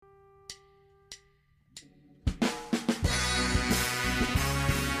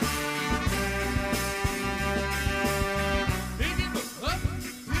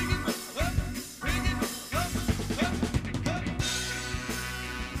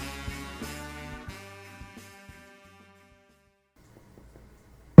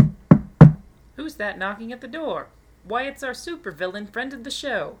Who's that knocking at the door? Why, it's our supervillain friend of the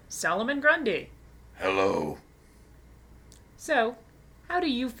show, Solomon Grundy. Hello. So, how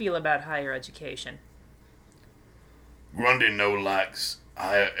do you feel about higher education? Grundy no likes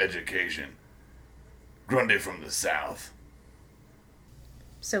higher education. Grundy from the South.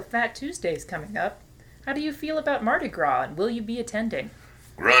 So Fat Tuesday's coming up. How do you feel about Mardi Gras, and will you be attending?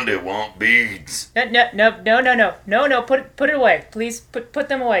 Grundy want beads. No, put it away. Please, put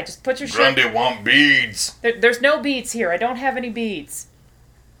them away. Just put your shit... Grundy want beads. There's no beads here. I don't have any beads.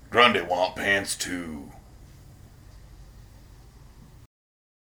 Grundy want pants too.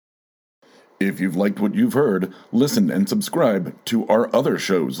 If you've liked what you've heard, listen and subscribe to our other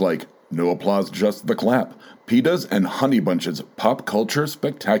shows like No Applause, Just the Clap, PETA's and Honey Bunch's Pop Culture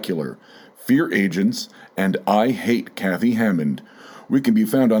Spectacular, Fear Agents, and I Hate Kathy Hammond. We can be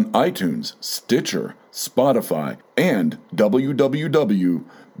found on iTunes, Stitcher, Spotify, and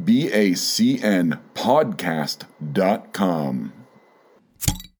www.bacnpodcast.com.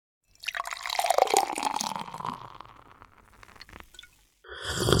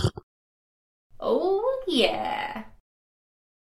 Oh, yeah.